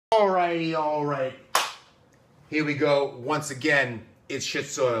Alrighty, alright. Here we go. Once again, it's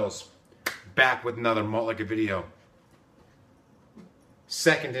Shitsoils. Back with another MOLT like a video.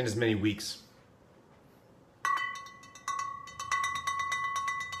 Second in as many weeks.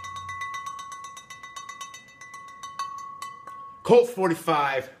 Colt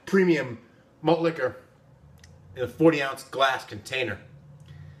 45 premium malt liquor in a 40-ounce glass container.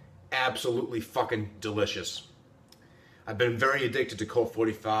 Absolutely fucking delicious. I've been very addicted to Colt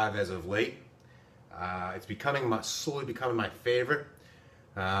 45 as of late. It's slowly becoming my favorite.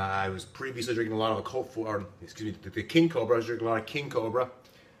 I was previously drinking a lot of the King Cobra. I was drinking a lot of King Cobra.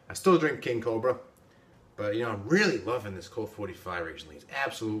 I still drink King Cobra, but you know, I'm really loving this Colt 45 recently. It's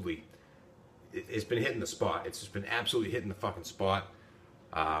absolutely, it's been hitting the spot. It's just been absolutely hitting the fucking spot.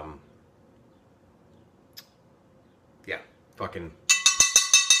 Yeah, fucking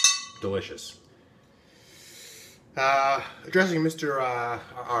delicious. Addressing Mr.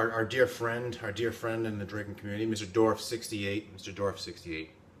 Our dear friend in the drinking community, Mr. Dorf68. Mr. Dorf68.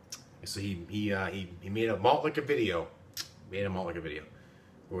 So he made a malt liquor video.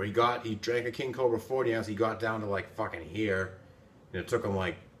 Where he drank a King Cobra 40 ounce. He got down to like fucking here, and it took him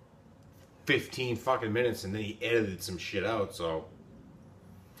like 15 fucking minutes, and then he edited some shit out. So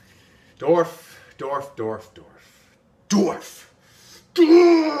Dorf.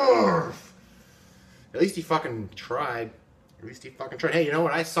 At least he fucking tried. Hey, you know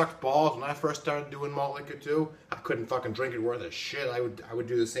what? I sucked balls when I first started doing malt liquor too. I couldn't fucking drink it worth a shit. I would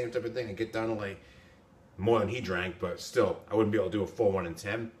do the same type of thing and get down to like more than he drank, but still, I wouldn't be able to do a full 1 in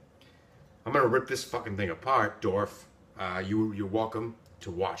 10. I'm gonna rip this fucking thing apart, Dorf. You're welcome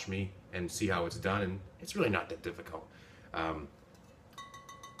to watch me and see how it's done, and it's really not that difficult.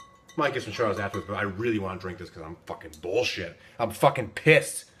 Might get some shout outs afterwards, but I really want to drink this because I'm fucking bullshit. I'm fucking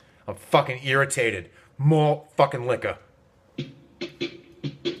pissed. I'm fucking irritated. More fucking liquor.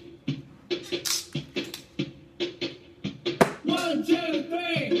 1, 2,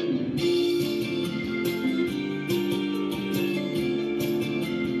 3.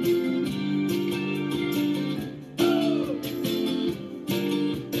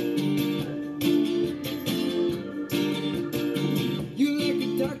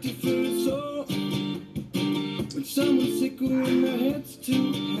 Someone's sick when their head's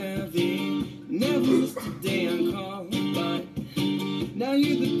too heavy. Never missed a day on call, but now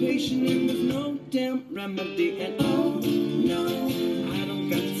you're the patient and there's no damn remedy. And oh no, I don't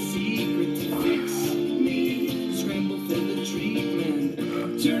got the secret to fix me. Scramble for the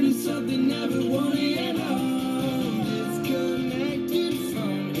treatment, turning something never wanted at all. Disconnected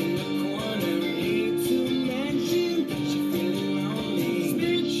from in the corner, need to mention that you're feeling lonely.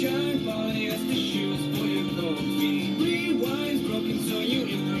 Spit shine polyester shoes for your cold feet. Rewind's broken so you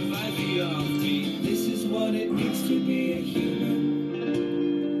improvise the offbeat. This is what it means to be a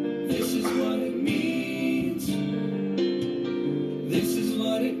human. This is what it means. This is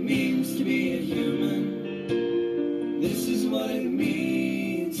what it means to be a human. This is what it means.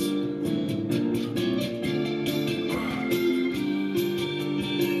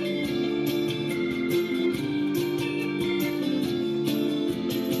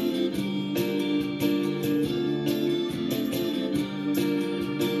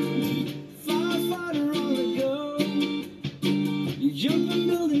 Jumping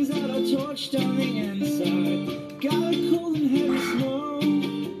buildings that are torched on the inside. Got a cold and heavy snow,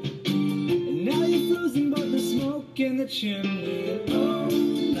 and now you're frozen but the smoke in the chimney. Oh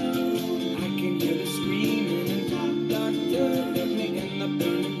no, I can hear the screaming and doctor living in the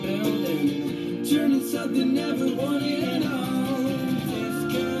burning building, turning something never wanted at all.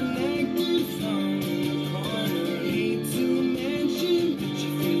 Disconnected from the corner, need to mention that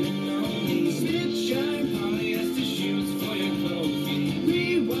you're feeling lonely. Spit shine polyester shoes for your clothes.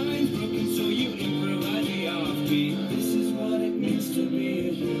 Rewind's broken so you improvise the offbeat. This is what it means to be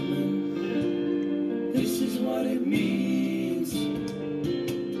a human. This is what it means.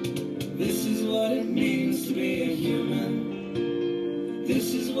 This is what it means to be a human.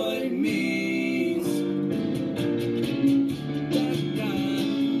 This is what it means.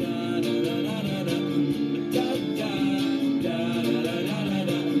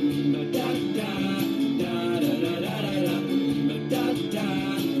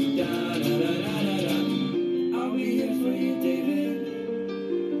 I'll be here for you, David.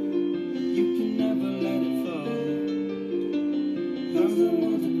 You can never let it fall. How's the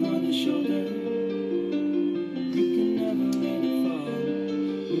world upon your shoulder? You can never let it fall.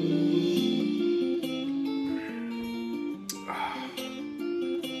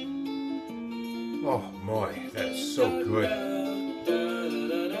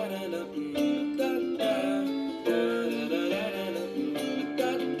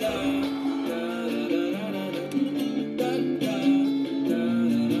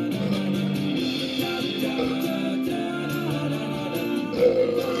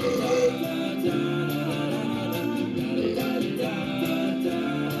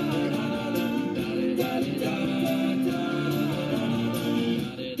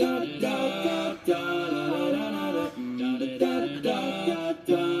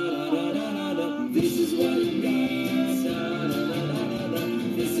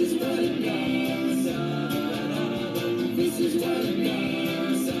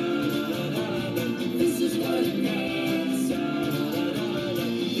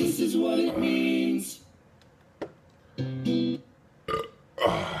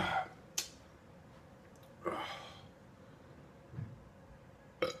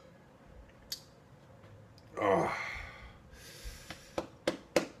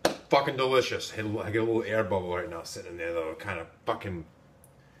 fucking delicious. I get a little air bubble right now sitting in there though, kind of fucking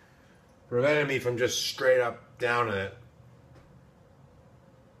preventing me from just straight up downing it.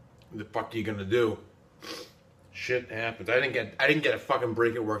 What the fuck are you gonna do? Shit happens. I didn't get a fucking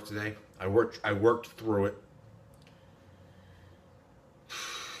break at work today. I worked through it.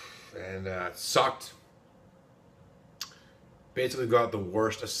 And it sucked. Basically got the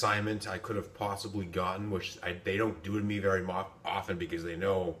worst assignment I could have possibly gotten, which they don't do to me very often because they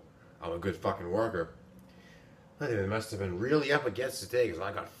know I'm a good fucking worker. I think they must have been really up against it today because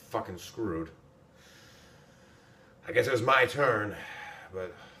I got fucking screwed. I guess it was my turn,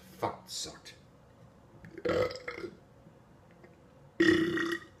 but fuck, it sucked.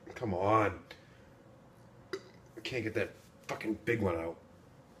 Come on. I can't get that fucking big one out.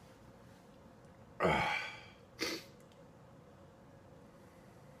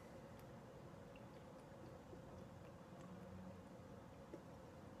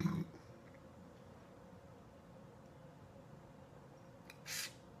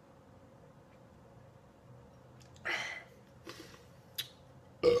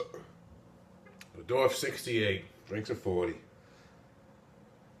 Dorf 68, drinks of 40.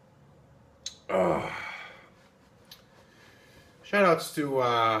 Shout outs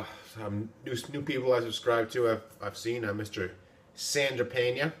to some new people I subscribe to. I've seen Mr. Sandra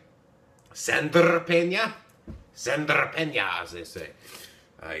Pena, as they say.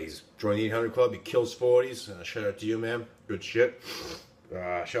 He's joined the 800 Club. He kills 40s. Shout out to you, man. Good shit.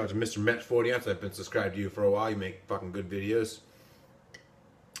 Shout out to Mr. Met 40 ounce. I've been subscribed to you for a while. You make fucking good videos.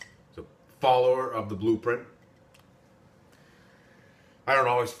 Follower of the Blueprint. I don't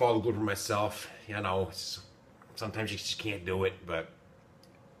always follow the Blueprint myself. You know, sometimes you just can't do it, but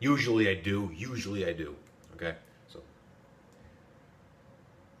usually I do. Okay? So.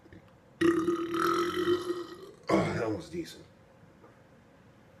 Oh, that was decent.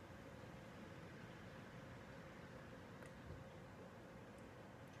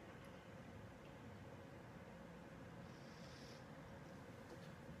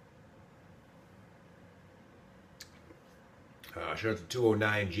 Shout out to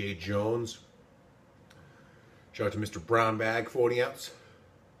 209 J. Jones. Shout out to Mr. Brown Bag, 40 ounce.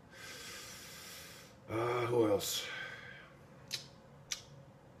 Who else?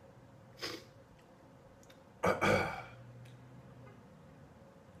 I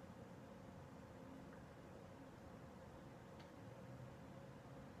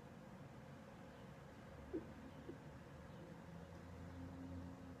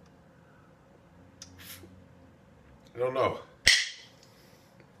don't know.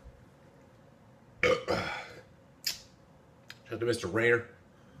 Shout out to Mr. Rayner.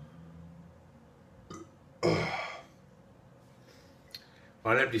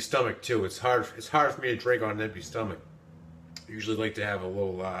 On an empty stomach too. It's hard for me to drink on an empty stomach. I usually like to have a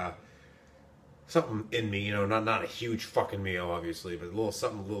little something in me, you know, not a huge fucking meal obviously, but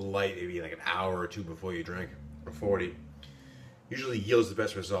something a little light, maybe like an hour or two before you drink, or 40. Usually yields the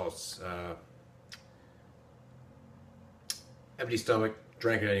best results. Empty stomach,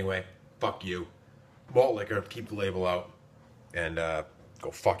 drank it anyway. Fuck you. Malt liquor, keep the label out, and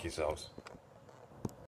go fuck yourselves.